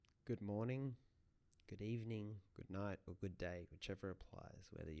Good morning, good evening, good night, or good day, whichever applies.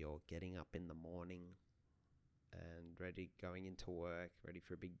 Whether you're getting up in the morning and going into work, ready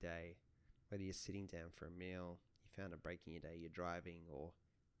for a big day, whether you're sitting down for a meal, you found a break in your day, you're driving, or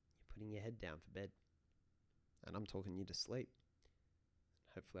you're putting your head down for bed. And I'm talking you to sleep.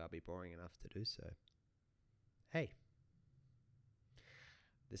 Hopefully I'll be boring enough to do so. Hey,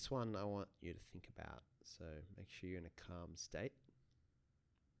 this one I want you to think about, so make sure you're in a calm state.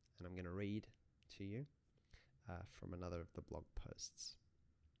 And I'm going to read to you from another of the blog posts.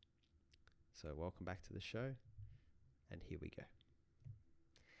 So welcome back to the show, and here we go.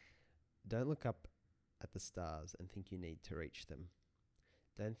 Don't look up at the stars and think you need to reach them.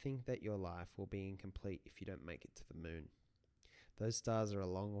 Don't think that your life will be incomplete if you don't make it to the moon. Those stars are a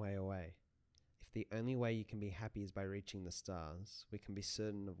long way away. If the only way you can be happy is by reaching the stars, we can be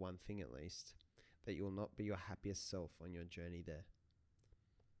certain of one thing at least, that you will not be your happiest self on your journey there.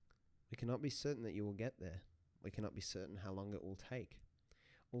 We cannot be certain that you will get there. We cannot be certain how long it will take.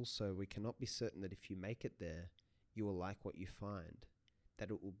 Also, we cannot be certain that if you make it there, you will like what you find,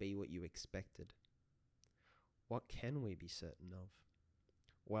 that it will be what you expected. What can we be certain of?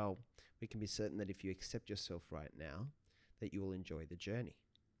 Well, we can be certain that if you accept yourself right now, that you will enjoy the journey.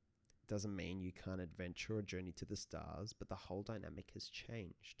 It doesn't mean you can't adventure or journey to the stars, but the whole dynamic has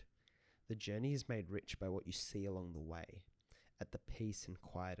changed. The journey is made rich by what you see along the way, at the peace and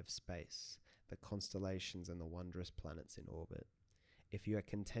quiet of space, the constellations and the wondrous planets in orbit. If you are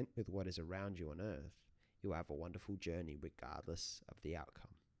content with what is around you on Earth, you will have a wonderful journey regardless of the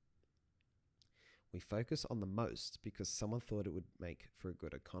outcome. We focus on the most because someone thought it would make for a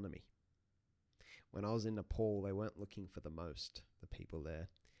good economy. When I was in Nepal, they weren't looking for the most, the people there.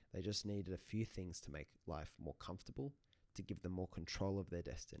 They just needed a few things to make life more comfortable, to give them more control of their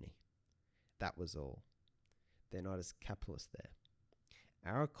destiny. That was all. They're not as capitalist there.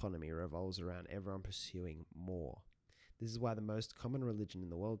 Our economy revolves around everyone pursuing more. This is why the most common religion in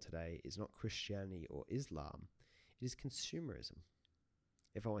the world today is not Christianity or Islam. It is consumerism.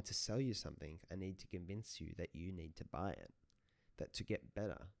 If I want to sell you something, I need to convince you that you need to buy it. That to get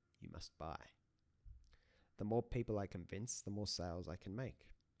better, you must buy. The more people I convince, the more sales I can make.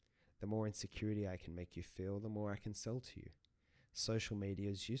 The more insecurity I can make you feel, the more I can sell to you. Social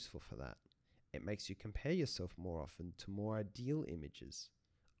media is useful for that. It makes you compare yourself more often to more ideal images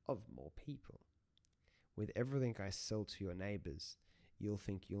of more people. With everything I sell to your neighbors, you'll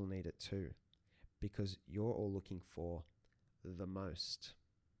think you'll need it too, because you're all looking for the most.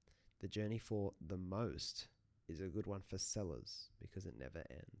 The journey for the most is a good one for sellers because it never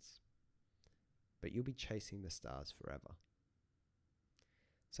ends. But you'll be chasing the stars forever.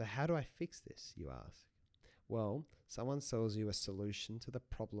 So how do I fix this, you ask? Well, someone sells you a solution to the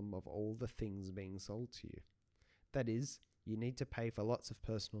problem of all the things being sold to you. That is, you need to pay for lots of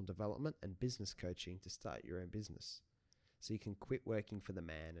personal development and business coaching to start your own business, so you can quit working for the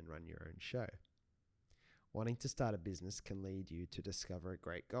man and run your own show. Wanting to start a business can lead you to discover a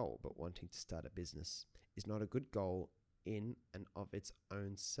great goal, but wanting to start a business is not a good goal in and of its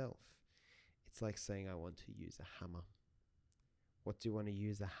own self. It's like saying I want to use a hammer. What do you want to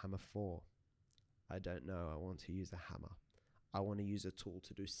use a hammer for? I don't know. I want to use a hammer. I want to use a tool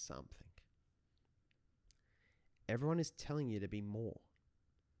to do something. Everyone is telling you to be more.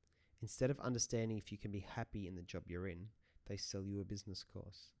 Instead of understanding if you can be happy in the job you're in, they sell you a business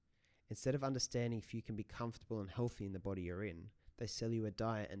course. Instead of understanding if you can be comfortable and healthy in the body you're in, they sell you a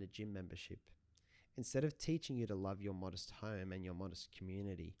diet and a gym membership. Instead of teaching you to love your modest home and your modest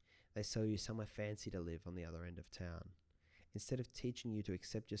community, they sell you somewhere fancy to live on the other end of town. Instead of teaching you to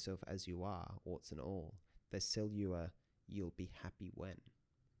accept yourself as you are, warts and all, they sell you a you'll be happy when.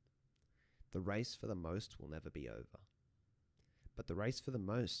 The race for the most will never be over. But the race for the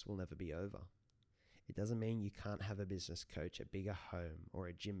most will never be over. It doesn't mean you can't have a business coach, a bigger home, or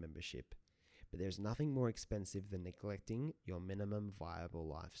a gym membership, but there's nothing more expensive than neglecting your minimum viable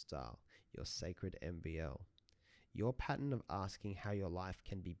lifestyle, your sacred MVL. Your pattern of asking how your life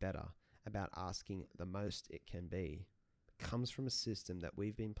can be better, about asking the most it can be, comes from a system that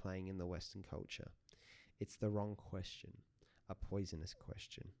we've been playing in the Western culture. It's the wrong question, a poisonous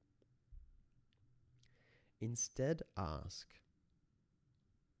question. Instead, ask,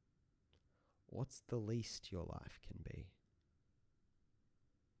 what's the least your life can be?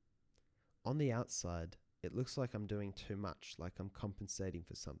 On the outside, it looks like I'm doing too much, like I'm compensating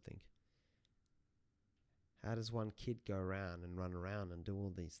for something. How does one kid go around and run around and do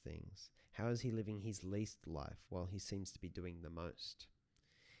all these things? How is he living his least life while he seems to be doing the most?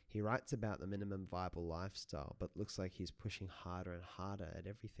 He writes about the minimum viable lifestyle, but looks like he's pushing harder and harder at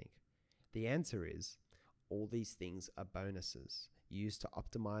everything. The answer is, all these things are bonuses. used to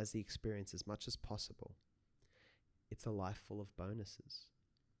optimize the experience as much as possible. It's a life full of bonuses.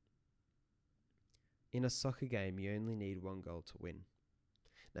 In a soccer game, you only need one goal to win.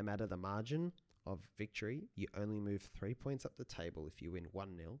 No matter the margin of victory, you only move 3 points up the table if you win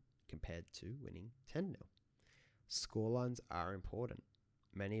 1-0 compared to winning 10-0. Scorelines are important.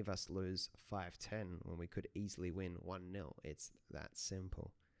 Many of us lose 5-10 when we could easily win 1-0. It's that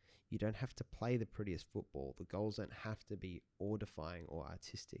simple. You don't have to play the prettiest football. The goals don't have to be awe-defying or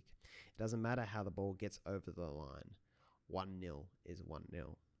artistic. It doesn't matter how the ball gets over the line. 1-0 is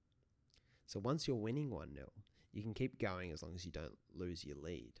 1-0. So once you're winning 1-0, you can keep going as long as you don't lose your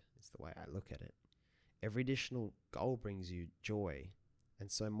lead. It's the way I look at it. Every additional goal brings you joy, and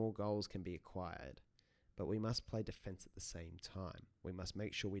so more goals can be acquired. But we must play defense at the same time. We must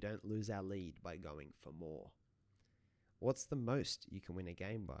make sure we don't lose our lead by going for more. What's the most you can win a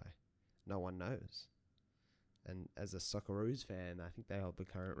game by? No one knows. And as a Socceroos fan, I think they hold the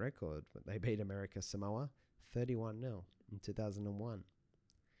current record. They beat America Samoa 31-0 in 2001.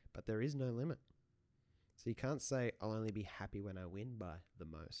 But there is no limit. So you can't say, I'll only be happy when I win by the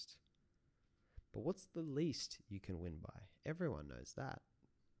most. But what's the least you can win by? Everyone knows that.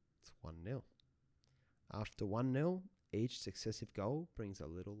 It's 1-0. After 1-0, each successive goal brings a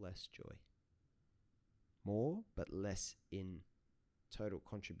little less joy. More, but less in total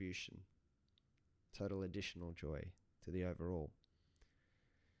contribution, total additional joy to the overall.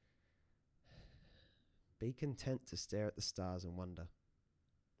 Be content to stare at the stars and wonder.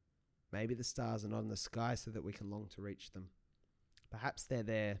 Maybe the stars are not in the sky so that we can long to reach them. Perhaps they're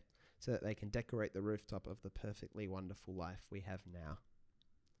there so that they can decorate the rooftop of the perfectly wonderful life we have now.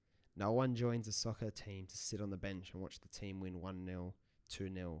 No one joins a soccer team to sit on the bench and watch the team win 1-0,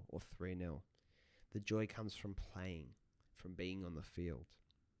 2-0, or 3-0. The joy comes from playing, from being on the field.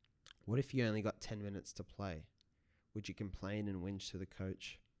 What if you only got 10 minutes to play? Would you complain and whinge to the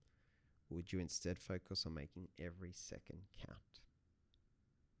coach? Or would you instead focus on making every second count?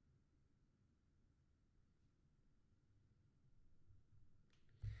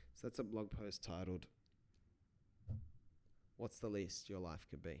 So that's a blog post titled, What's the Least Your Life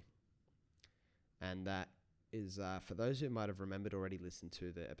Could Be? And that is, for those who might have remembered already listened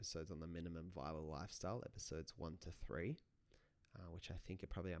to the episodes on the minimum viable lifestyle, episodes 1 to 3, which I think are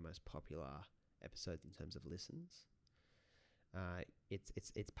probably our most popular episodes in terms of listens.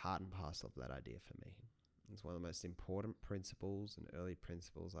 It's part and parcel of that idea for me. It's one of the most important principles and early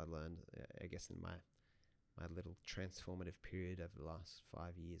principles I learned, I guess, in my little transformative period over the last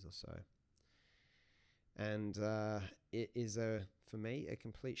 5 years or so. And it is, for me, a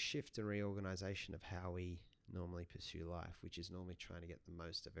complete shift and reorganization of how we normally pursue life, which is normally trying to get the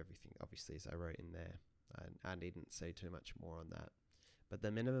most of everything, obviously, as I wrote in there. I needn't say too much more on that. But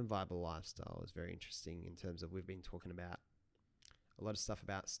the minimum viable lifestyle is very interesting in terms of, we've been talking about a lot of stuff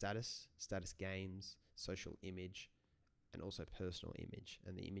about status games, social image, and also personal image,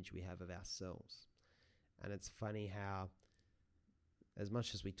 and the image we have of ourselves. And it's funny how, as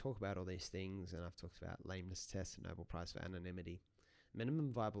much as we talk about all these things, and I've talked about lameness tests and Nobel Prize for anonymity,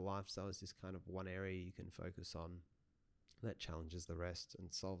 minimum viable lifestyle is this kind of one area you can focus on that challenges the rest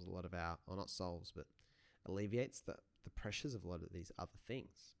and solves a lot of or not solves, but alleviates the pressures of a lot of these other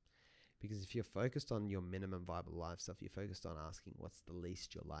things. Because if you're focused on your minimum viable lifestyle, if you're focused on asking what's the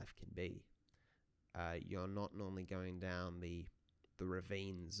least your life can be, you're not normally going down the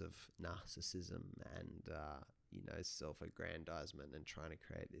ravines of narcissism and self-aggrandizement and trying to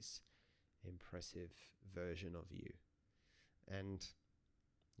create this impressive version of you. And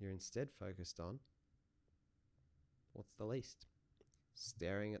you're instead focused on what's the least.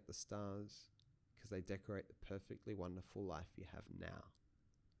 Staring at the stars because they decorate the perfectly wonderful life you have now.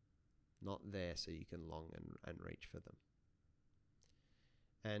 Not there so you can long and reach for them.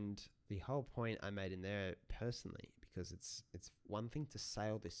 And the whole point I made in there personally, because it's one thing to say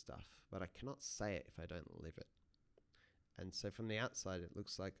all this stuff, but I cannot say it if I don't live it. And so from the outside, it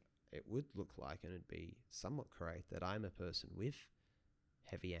would look like, and it'd be somewhat correct, that I'm a person with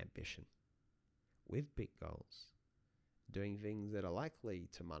heavy ambition, with big goals, doing things that are likely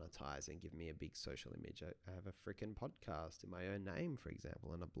to monetize and give me a big social image. I have a freaking podcast in my own name, for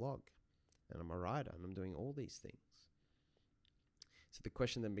example, and a blog, and I'm a writer, and I'm doing all these things. So the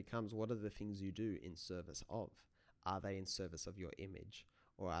question then becomes, what are the things you do in service of? Are they in service of your image,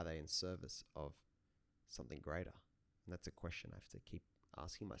 or are they in service of something greater? And that's a question I have to keep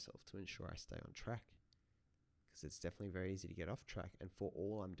asking myself to ensure I stay on track. Because it's definitely very easy to get off track, and for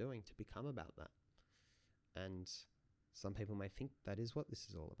all I'm doing to become about that. And some people may think that is what this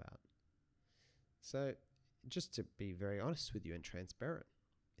is all about. So just to be very honest with you and transparent,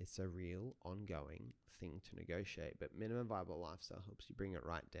 It's a real ongoing thing to negotiate, but minimum viable lifestyle helps you bring it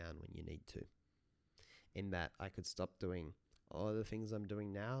right down when you need to. In that I could stop doing a lot of the things I'm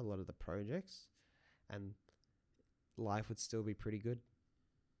doing now, a lot of the projects, and life would still be pretty good.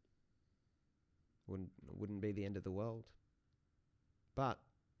 Wouldn't be the end of the world. But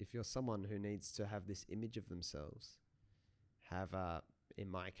if you're someone who needs to have this image of themselves, in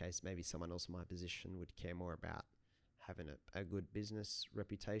my case, maybe someone else in my position would care more about having a good business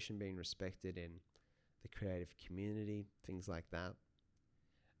reputation, being respected in the creative community, things like that,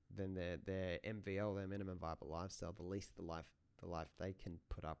 then their MVL, their minimum viable lifestyle, the life they can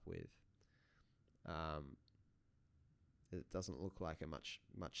put up with, it doesn't look like a much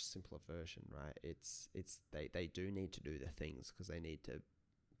simpler version, right? They do need to do the things because they need to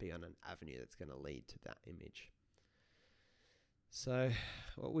be on an avenue that's going to lead to that image. So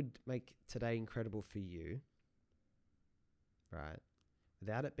what would make today incredible for you, right,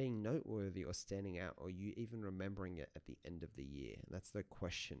 without it being noteworthy or standing out or you even remembering it at the end of the year? And that's the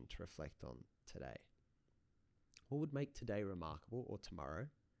question to reflect on today. What would make today remarkable, or tomorrow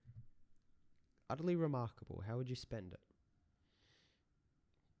utterly remarkable? How would you spend it?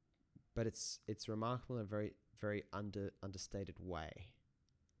 But it's remarkable in a very, very understated way.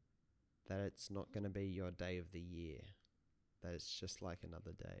 That it's not going to be your day of the year. That it's just like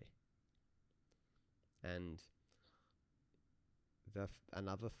another day. And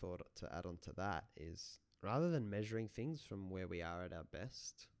another thought to add on to that is, rather than measuring things from where we are at our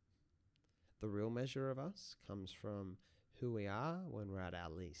best, the real measure of us comes from who we are when we're at our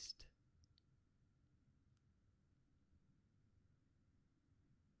least.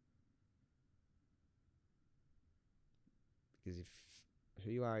 Because if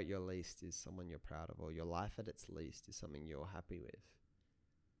who you are at your least is someone you're proud of, or your life at its least is something you're happy with,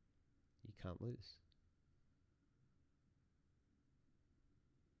 you can't lose.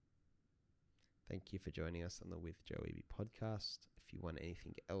 Thank you for joining us on the With Joe Eby podcast. If you want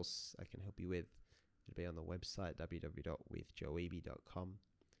anything else I can help you with, it'll be on the website www.withjoeeby.com.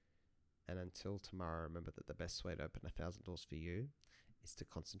 And until tomorrow, remember that the best way to open 1,000 doors for you is to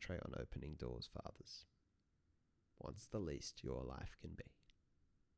concentrate on opening doors for others. What's the least your life can be?